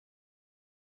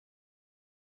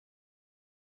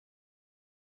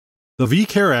The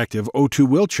Vicair Active O2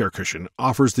 wheelchair cushion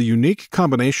offers the unique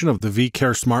combination of the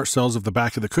Vicair smart cells of the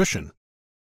back of the cushion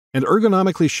and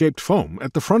ergonomically shaped foam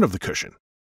at the front of the cushion.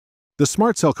 The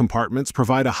smart cell compartments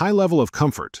provide a high level of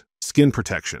comfort, skin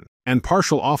protection, and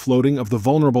partial offloading of the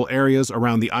vulnerable areas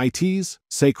around the ITs,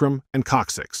 sacrum, and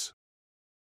coccyx.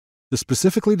 The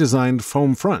specifically designed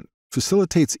foam front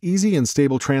facilitates easy and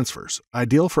stable transfers,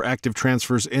 ideal for active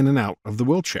transfers in and out of the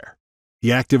wheelchair.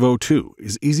 The Active O2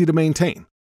 is easy to maintain.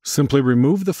 Simply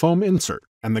remove the foam insert,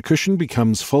 and the cushion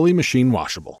becomes fully machine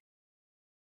washable.